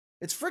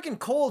It's freaking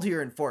cold here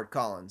in Fort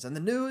Collins, and the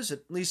news,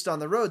 at least on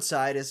the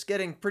roadside, is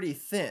getting pretty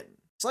thin.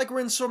 It's like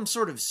we're in some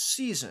sort of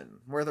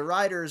season where the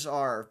riders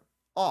are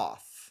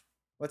off.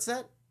 What's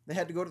that? They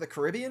had to go to the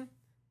Caribbean?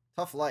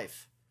 Tough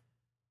life.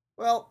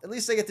 Well, at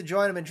least I get to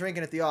join them in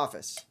drinking at the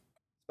office. It's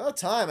about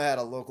time I had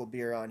a local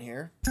beer on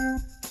here.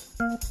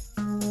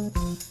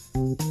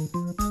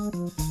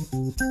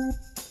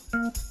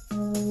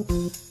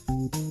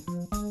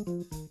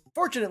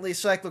 Fortunately,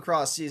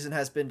 cyclocross season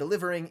has been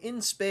delivering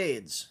in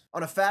spades.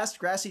 On a fast,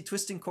 grassy,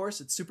 twisting course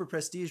at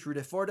Superprestige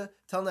Ruddervoorde,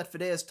 Telnet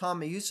Fidea's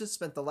Tom Mayusa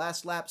spent the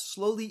last lap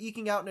slowly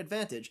eking out an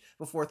advantage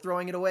before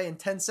throwing it away in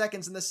 10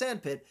 seconds in the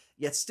sandpit,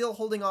 yet still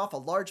holding off a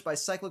large by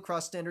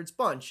cyclocross standards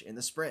bunch in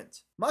the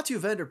sprint. Mathieu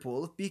van der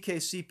Poel of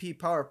BKCP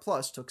Power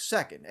Plus took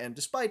second, and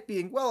despite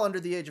being well under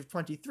the age of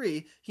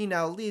 23, he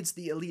now leads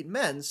the Elite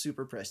Men's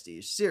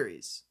Superprestige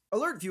Series.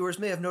 Alert viewers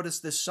may have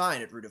noticed this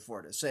sign at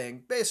Ruddervoorde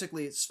saying,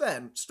 basically,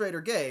 Sven, straight or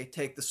gay,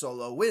 take the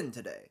solo win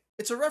today.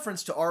 It's a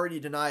reference to already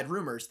denied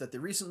rumors that the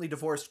recently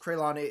divorced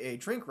Krelon AA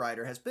drink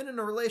rider has been in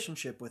a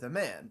relationship with a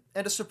man,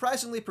 and a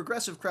surprisingly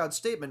progressive crowd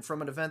statement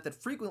from an event that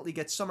frequently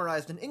gets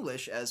summarized in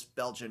English as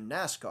Belgian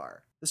NASCAR.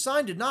 The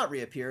sign did not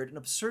reappear at an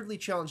absurdly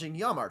challenging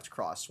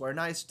Jaarmarktcross, where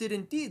Nice did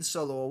indeed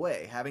solo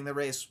away, having the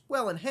race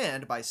well in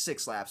hand by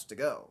 6 laps to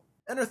go.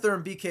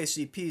 Enertherm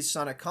BKCP's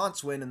Sana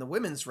Kant's win in the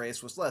women's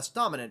race was less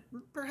dominant,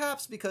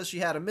 perhaps because she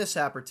had a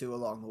mishap or two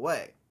along the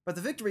way. But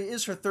the victory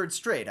is her third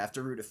straight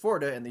after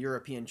Ruddervoorde and the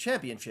European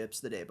Championships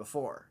the day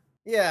before.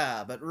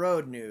 Yeah, but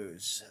road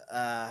news.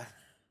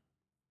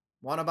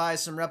 Wanna buy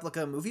some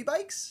replica movie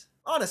bikes?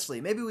 Honestly,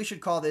 maybe we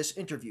should call this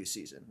interview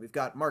season. We've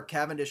got Mark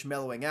Cavendish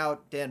mellowing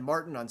out, Dan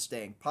Martin on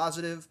staying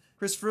positive,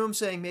 Chris Froome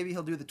saying maybe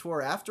he'll do the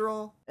tour after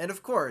all, and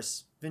of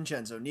course,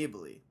 Vincenzo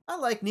Nibali. I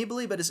like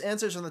Nibali, but his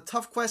answers on the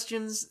tough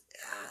questions,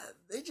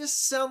 they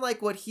just sound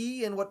like what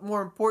he, and what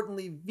more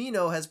importantly,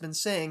 Vino has been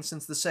saying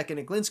since the second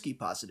Iglinski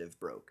positive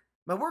broke.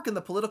 My work in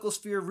the political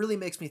sphere really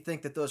makes me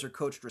think that those are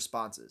coached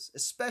responses,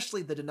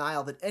 especially the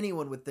denial that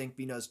anyone would think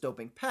Vino's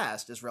doping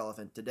past is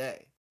relevant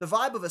today. The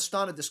vibe of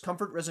Astana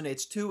discomfort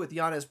resonates too with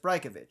Janez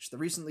Brajkovic, the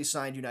recently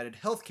signed United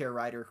Healthcare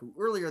rider who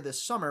earlier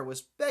this summer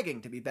was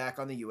begging to be back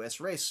on the US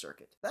race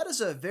circuit. That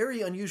is a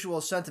very unusual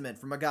sentiment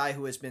from a guy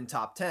who has been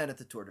top 10 at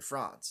the Tour de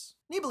France.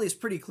 Nibali is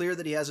pretty clear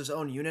that he has his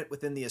own unit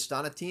within the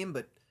Astana team,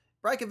 but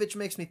Brajkovic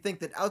makes me think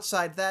that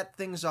outside that,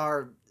 things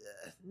are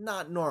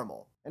not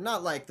normal. And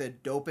not like the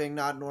doping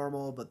not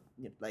normal, but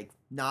like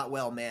not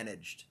well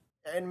managed.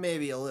 And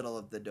maybe a little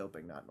of the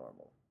doping not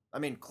normal. I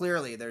mean,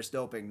 clearly there's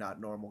doping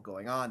not normal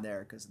going on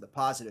there because of the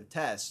positive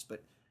tests,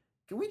 but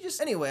can we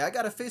just... Anyway, I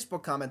got a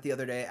Facebook comment the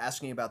other day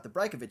asking about the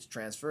Brajkovic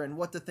transfer and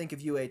what to think of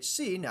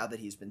UHC now that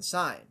he's been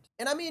signed.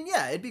 And I mean,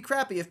 yeah, it'd be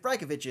crappy if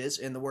Brajkovic is,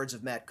 in the words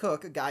of Matt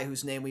Cook, a guy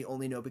whose name we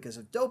only know because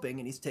of doping,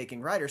 and he's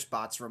taking rider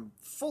spots from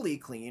fully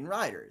clean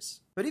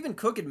riders. But even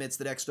Cook admits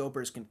that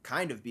ex-dopers can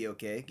kind of be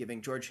okay,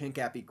 giving George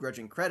Hincapie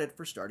grudging credit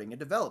for starting a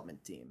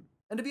development team.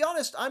 And to be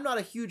honest, I'm not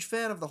a huge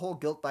fan of the whole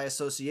guilt by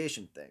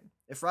association thing.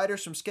 If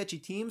riders from sketchy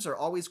teams are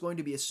always going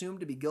to be assumed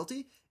to be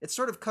guilty, it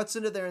sort of cuts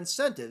into their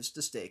incentives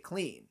to stay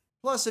clean.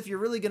 Plus, if you're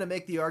really going to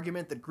make the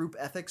argument that group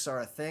ethics are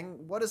a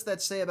thing, what does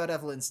that say about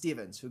Evelyn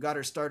Stevens, who got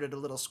her started a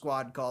little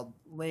squad called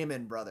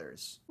Lehman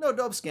Brothers? No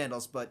dope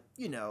scandals, but,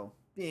 you know,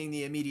 being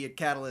the immediate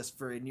catalyst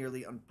for a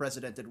nearly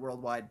unprecedented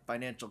worldwide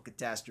financial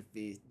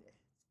catastrophe,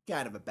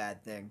 kind of a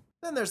bad thing.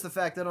 Then there's the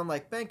fact that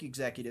unlike bank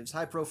executives,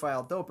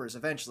 high-profile dopers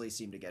eventually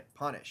seem to get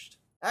punished.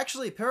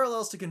 Actually,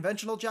 parallels to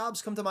conventional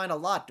jobs come to mind a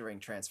lot during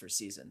transfer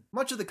season.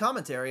 Much of the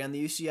commentary on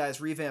the UCI's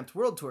revamped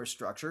World Tour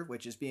structure,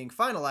 which is being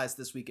finalized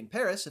this week in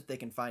Paris if they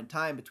can find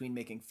time between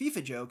making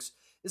FIFA jokes,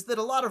 is that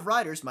a lot of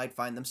riders might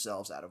find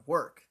themselves out of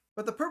work.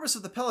 But the purpose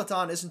of the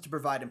peloton isn't to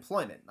provide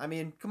employment. I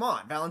mean, come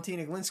on,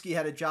 Valentin Iglinski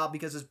had a job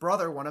because his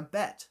brother won a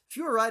bet.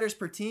 Fewer riders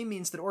per team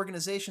means that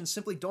organizations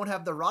simply don't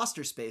have the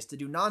roster space to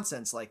do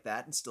nonsense like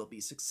that and still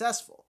be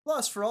successful.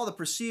 Plus, for all the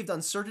perceived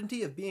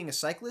uncertainty of being a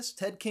cyclist,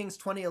 Ted King's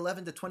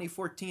 2011 to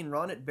 2014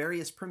 run at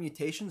various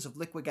permutations of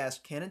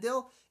Liquigas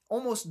Cannondale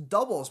almost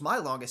doubles my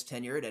longest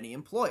tenure at any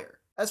employer.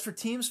 As for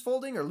teams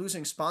folding or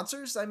losing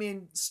sponsors, I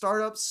mean,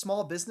 startups,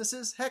 small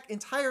businesses, heck,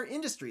 entire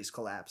industries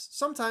collapse,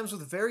 sometimes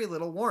with very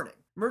little warning.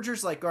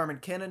 Mergers like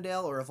Garmin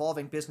Cannondale or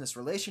evolving business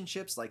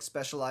relationships like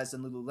Specialized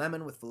and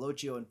Lululemon with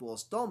Velocio and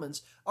Bulls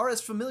Dolmans are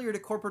as familiar to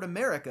corporate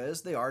America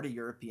as they are to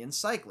European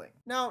cycling.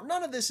 Now,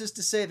 none of this is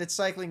to say that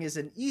cycling is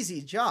an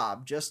easy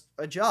job, just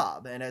a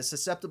job, and as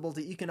susceptible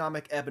to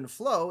economic ebb and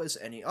flow as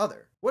any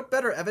other. What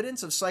better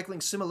evidence of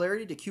cycling's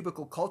similarity to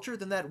cubicle culture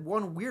than that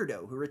one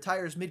weirdo who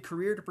retires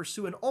mid-career to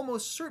pursue an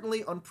almost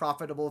certainly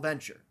unprofitable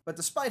venture? But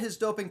despite his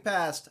doping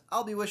past,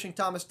 I'll be wishing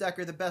Thomas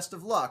Dekker the best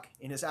of luck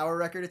in his hour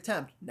record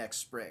attempt next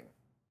spring.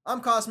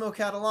 I'm Cosmo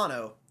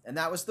Catalano, and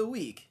that was the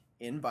week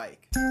in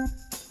bike.